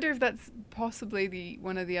 and I wonder if that's possibly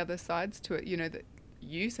one of the other sides to it. That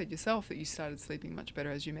you said yourself that you started sleeping much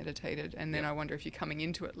better as you meditated, and then I wonder if you're coming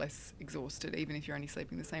into it less exhausted, even if you're only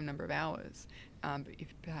sleeping the same number of hours. But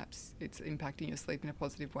if perhaps it's impacting your sleep in a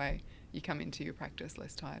positive way, you come into your practice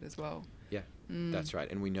less tired as well. Yeah, that's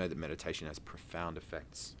right. And we know that meditation has profound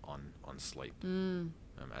effects on sleep.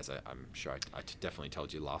 As I'm sure I definitely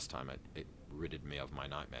told you last time, it ridded me of my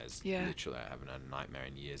nightmares. Yeah. Literally, I haven't had a nightmare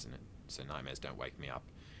in years, so nightmares don't wake me up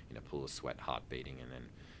in a pool of sweat, heart beating, and then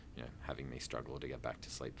having me struggle to get back to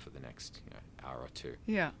sleep for the next hour or two.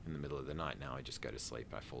 Yeah. In the middle of the night. Now I just go to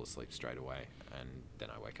sleep. I fall asleep straight away, and then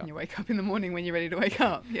I wake up. And you wake up in the morning when you're ready to wake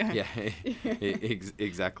up. Yeah. Yeah.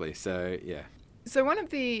 Exactly. So yeah. So one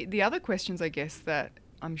of the other questions, I guess, that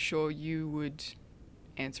I'm sure you would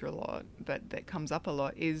answer a lot, but that comes up a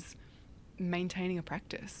lot, is maintaining a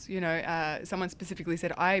practice. Someone specifically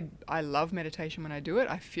said, I love meditation when I do it.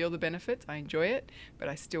 I feel the benefits. I enjoy it, but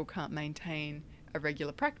I still can't maintain a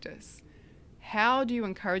regular practice. How do you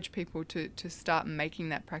encourage people to start making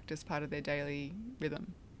that practice part of their daily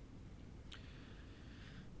rhythm?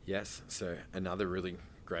 Yes, so another really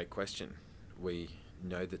great question. We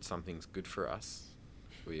know that something's good for us.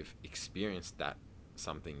 We've experienced that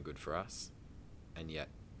something good for us, and yet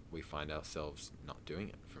we find ourselves not doing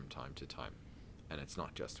it from time to time. And it's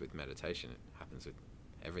not just with meditation, it happens with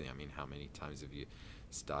everything. I mean, how many times have you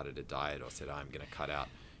started a diet or said, I'm going to cut out,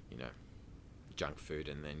 junk food,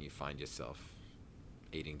 and then you find yourself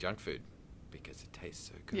eating junk food because it tastes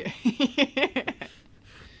so good. Yeah.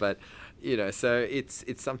 But so it's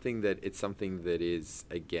something that is,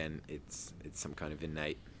 again, it's some kind of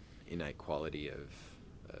innate quality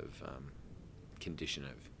of condition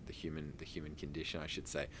of the human condition, I should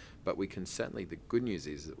say. But we can certainly, the good news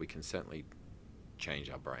is that we can certainly change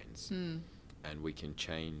our brains, and we can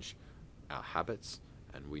change our habits,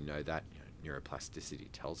 and we know that neuroplasticity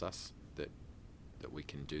tells us that we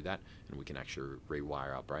can do that, and we can actually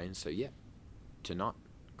rewire our brains. So to not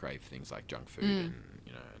crave things like junk food and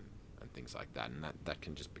things like that, and that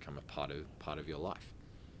can just become a part of your life.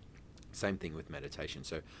 Same thing with meditation.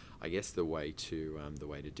 So I guess the way to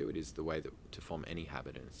do it is to form any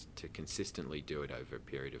habit, and it's to consistently do it over a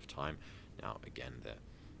period of time. Now, again,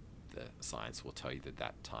 the science will tell you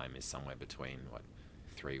that time is somewhere between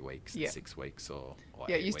 3 weeks and 6 weeks, or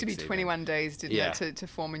it used to be 21 even. days, didn't it, to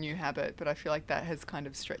form a new habit, but I feel like that has kind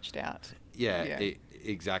of stretched out.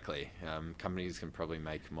 Exactly. Companies can probably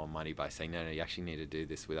make more money by saying, no, you actually need to do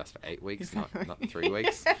this with us for 8 weeks, not 3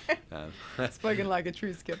 weeks. Spoken like a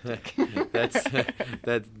true skeptic.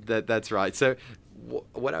 That's right. So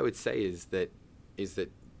what I would say is that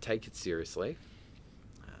take it seriously.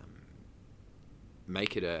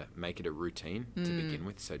 Make it a routine to begin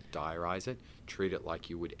with. So diarize it. Treat it like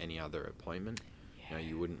you would any other appointment. Yeah.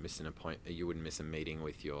 You wouldn't miss you wouldn't miss a meeting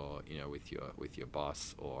with your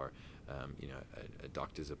boss, or a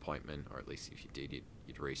doctor's appointment, or at least if you did,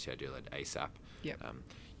 you'd reschedule it ASAP. Yep.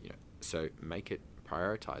 So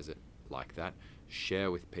prioritize it like that. Share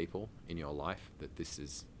with people in your life that this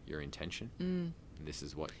is your intention. And this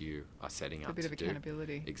is what you are setting up to do. A bit of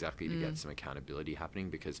accountability. Exactly, to get some accountability happening,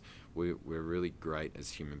 because we're really great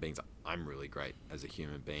as human beings. I'm really great as a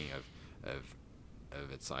human being of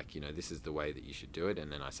it's like, this is the way that you should do it,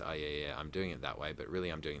 and then I say, oh yeah, I'm doing it that way, but really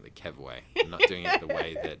I'm doing it the Kev way. I'm not doing it the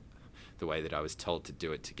way that I was told to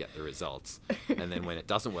do it to get the results. And then when it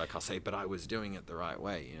doesn't work, I'll say, but I was doing it the right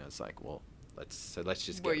way. It's like, well, let's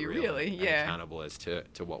just get real and accountable as to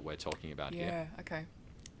what we're talking about here. Yeah, okay.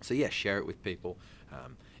 So share it with people.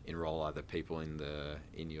 Enroll other people in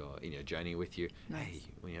your journey with you. Nice.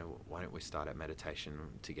 Hey, why don't we start a meditation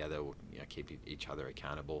together? Keep each other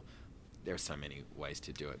accountable. There are so many ways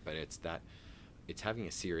to do it, but it's having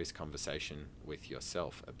a serious conversation with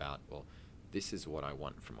yourself about, well, this is what I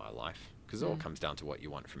want from my life, because it all comes down to what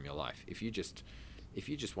you want from your life. If you just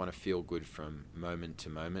want to feel good from moment to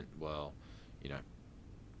moment, well,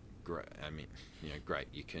 great. Great.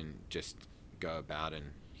 You can just go about and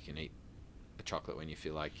you can eat a chocolate when you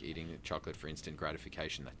feel like eating a chocolate for instant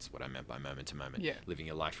gratification. That's what I meant by moment to moment. Yeah. Living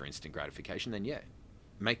your life for instant gratification, then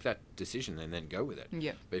make that decision and then go with it.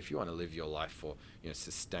 Yeah. But if you want to live your life for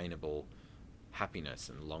sustainable happiness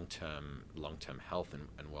and long-term health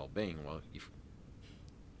and well-being, well,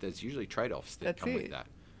 there's usually trade-offs that come with that.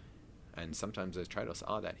 And sometimes those trade-offs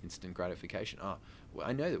are that instant gratification. Well,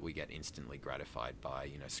 I know that we get instantly gratified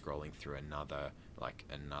by scrolling through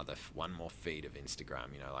one more feed of Instagram,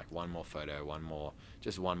 like one more photo, one more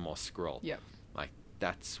scroll. Yep. Like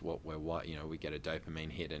that's what we get a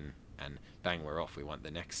dopamine hit, and bang, we're off. We want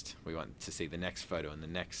to see the next photo and the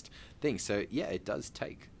next thing. So it does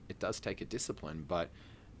take a discipline, but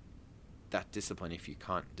that discipline, if you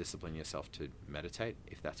can't discipline yourself to meditate,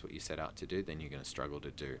 if that's what you set out to do, then you're going to struggle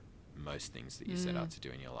to do most things that you set out to do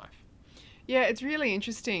in your life. Yeah, it's really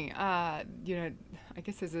interesting. I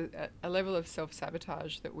guess there's a level of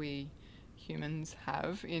self-sabotage that we humans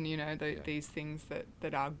have in, these things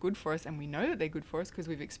that are good for us, and we know that they're good for us because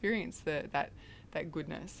we've experienced that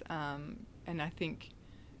goodness. And I think,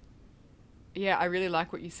 I really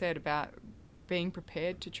like what you said about being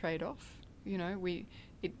prepared to trade off.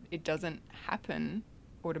 It doesn't happen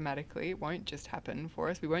automatically. It won't just happen for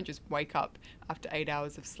us. We won't just wake up after 8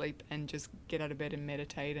 hours of sleep and just get out of bed and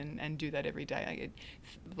meditate and do that every day.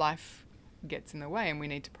 Life gets in the way, and we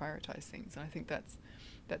need to prioritize things. And I think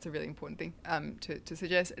that's a really important thing to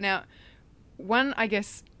suggest. Now, one, I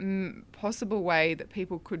guess, possible way that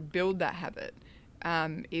people could build that habit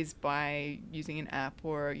is by using an app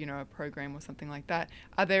or a program or something like that.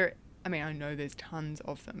 I know there's tons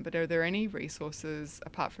of them, but are there any resources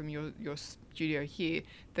apart from your studio here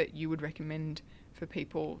that you would recommend for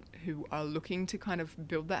people who are looking to kind of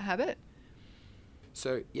build that habit?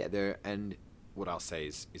 So and what I'll say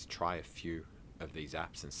is try a few of these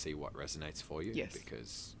apps and see what resonates for you. Yes.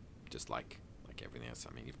 Because just like like everything else.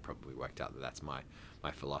 I mean, you've probably worked out that that's my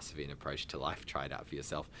philosophy and approach to life. Try it out for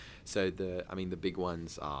yourself. So the big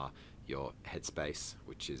ones are your Headspace,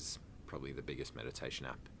 which is probably the biggest meditation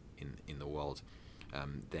app in the world.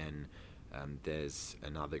 Then there's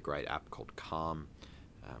another great app called Calm,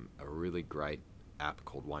 a really great app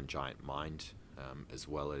called One Giant Mind, as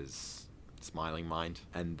well as Smiling Mind,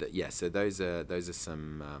 and so those are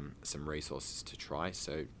some resources to try.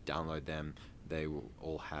 So download them. They will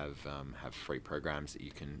all have free programs that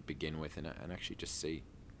you can begin with and actually just see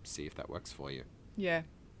if that works for you. Yeah.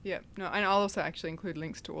 No, and I'll also actually include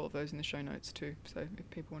links to all of those in the show notes too. So if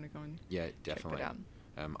people want to go and definitely. check it out.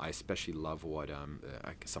 I especially love what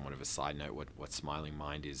somewhat of a side note what Smiling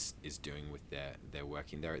Mind is doing with their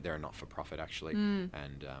working. They're a not-for-profit actually,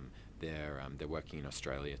 and they're working in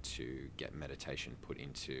Australia to get meditation put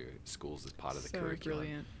into schools as part of the curriculum.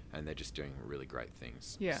 Brilliant. And they're just doing really great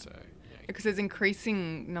things. Yeah. So, because there's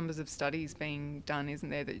increasing numbers of studies being done, isn't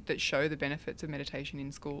there, that show the benefits of meditation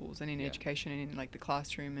in schools and in education and in like the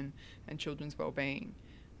classroom and children's well-being.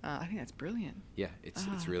 I think that's brilliant. Yeah, it's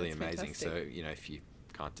really amazing. Fantastic. So, if you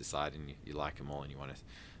can't decide and you like them all and you want to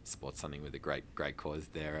support something with a great cause,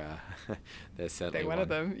 they're certainly one of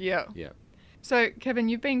them. Yeah. Yeah. So, Kevin,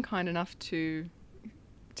 you've been kind enough to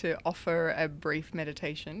offer a brief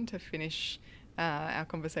meditation to finish our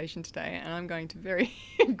conversation today, and I'm going to very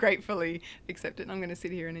gratefully accept it. I'm going to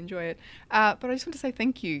sit here and enjoy it. But I just want to say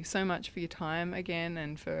thank you so much for your time again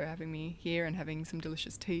and for having me here and having some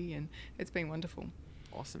delicious tea, and it's been wonderful.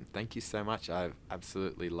 Awesome. Thank you so much. I've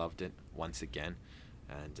absolutely loved it once again.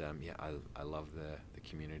 And I love the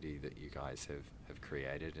community that you guys have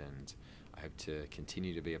created, and I hope to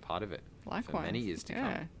continue to be a part of it. Likewise. For many years to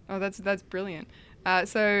come. Oh, that's brilliant.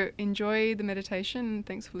 So enjoy the meditation.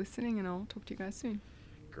 Thanks for listening, and I'll talk to you guys soon.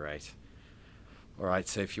 Great. All right,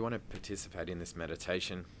 so if you want to participate in this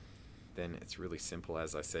meditation, then it's really simple.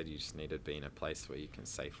 As I said, you just need to be in a place where you can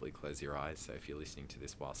safely close your eyes. So if you're listening to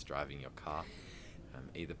this whilst driving your car,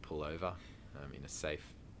 either pull over in a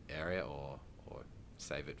safe area or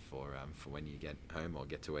save it for when you get home or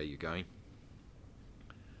get to where you're going.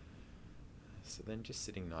 So then just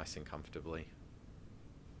sitting nice and comfortably.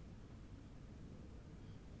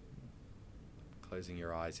 Closing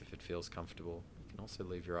your eyes if it feels comfortable. You can also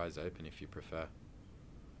leave your eyes open if you prefer.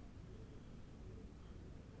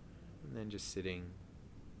 And then just sitting.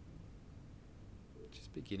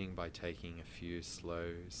 Just beginning by taking a few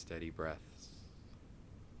slow, steady breaths.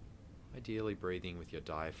 Ideally breathing with your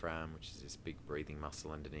diaphragm, which is this big breathing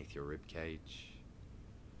muscle underneath your rib cage.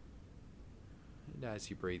 And as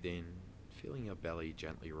you breathe in, feeling your belly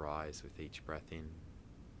gently rise with each breath in.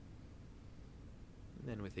 And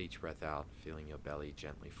then with each breath out, feeling your belly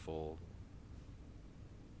gently fall.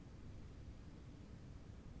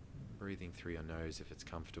 Breathing through your nose if it's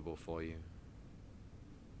comfortable for you.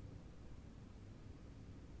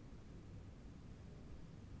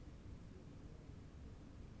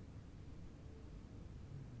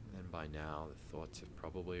 By now, the thoughts have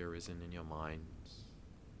probably arisen in your mind.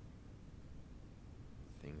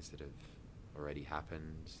 Things that have already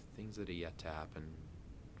happened, things that are yet to happen,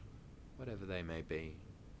 whatever they may be.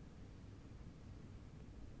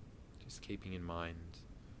 Just keeping in mind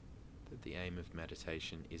that the aim of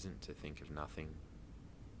meditation isn't to think of nothing.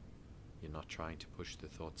 You're not trying to push the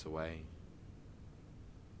thoughts away.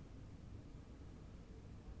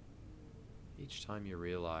 Each time you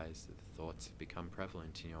realize that the thoughts have become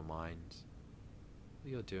prevalent in your mind,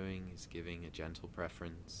 all you're doing is giving a gentle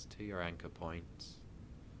preference to your anchor point,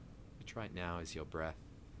 which right now is your breath,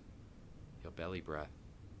 your belly breath,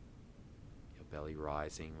 your belly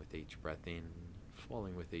rising with each breath in,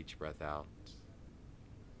 falling with each breath out.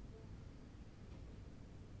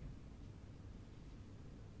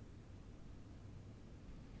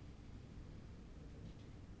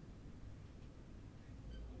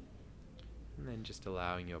 And then just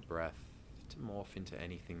allowing your breath to morph into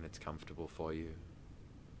anything that's comfortable for you.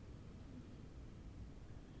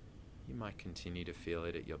 You might continue to feel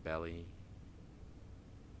it at your belly,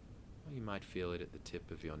 or you might feel it at the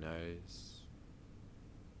tip of your nose.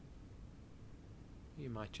 Or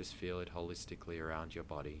you might just feel it holistically around your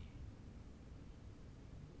body.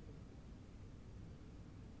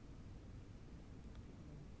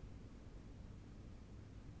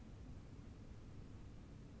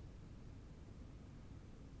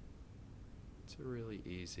 It's a really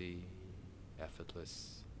easy,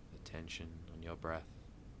 effortless attention on your breath.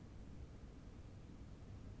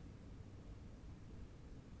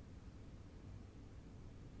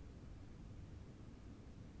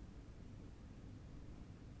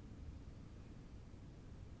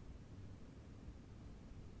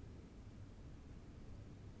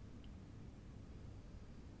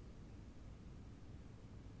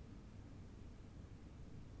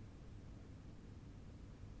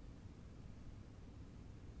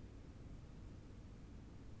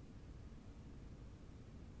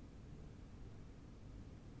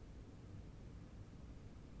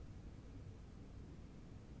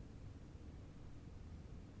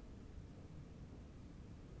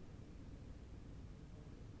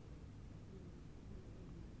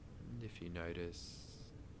 notice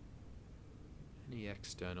any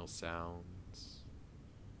external sounds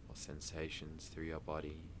or sensations through your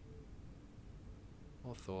body,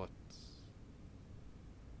 or thoughts,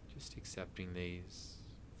 just accepting these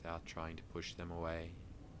without trying to push them away.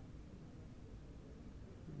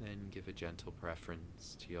 And then give a gentle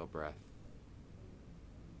preference to your breath,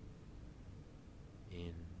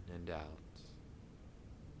 in and out.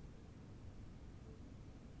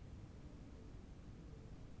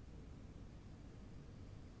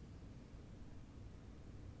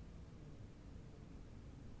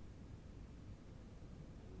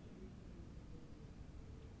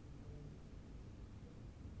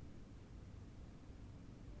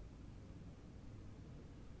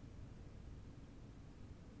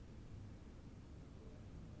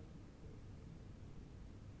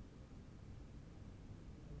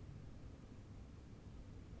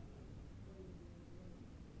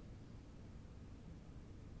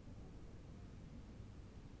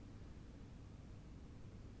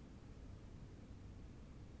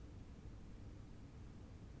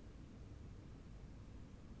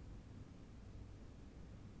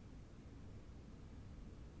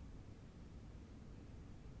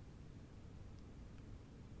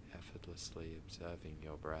 Effortlessly observing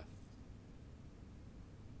your breath.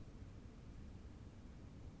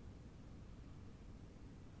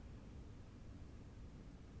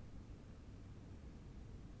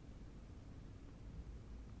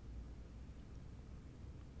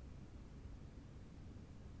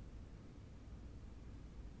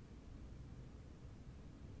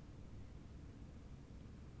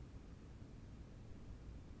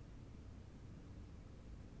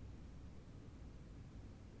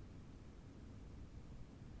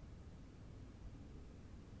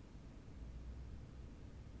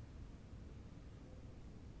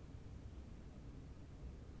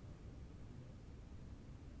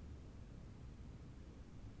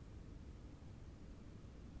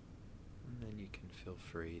 And then you can feel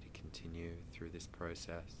free to continue through this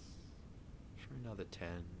process for another 10,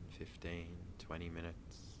 15, 20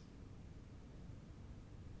 minutes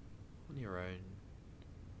on your own,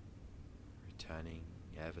 returning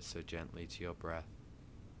ever so gently to your breath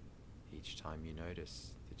each time you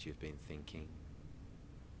notice that you've been thinking.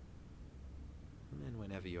 And then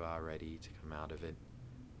whenever you are ready to come out of it,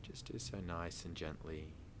 just do so nice and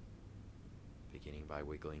gently, beginning by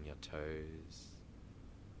wiggling your toes,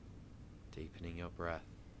 deepening your breath,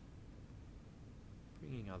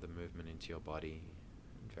 bringing other movement into your body,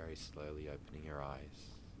 and very slowly opening your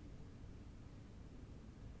eyes.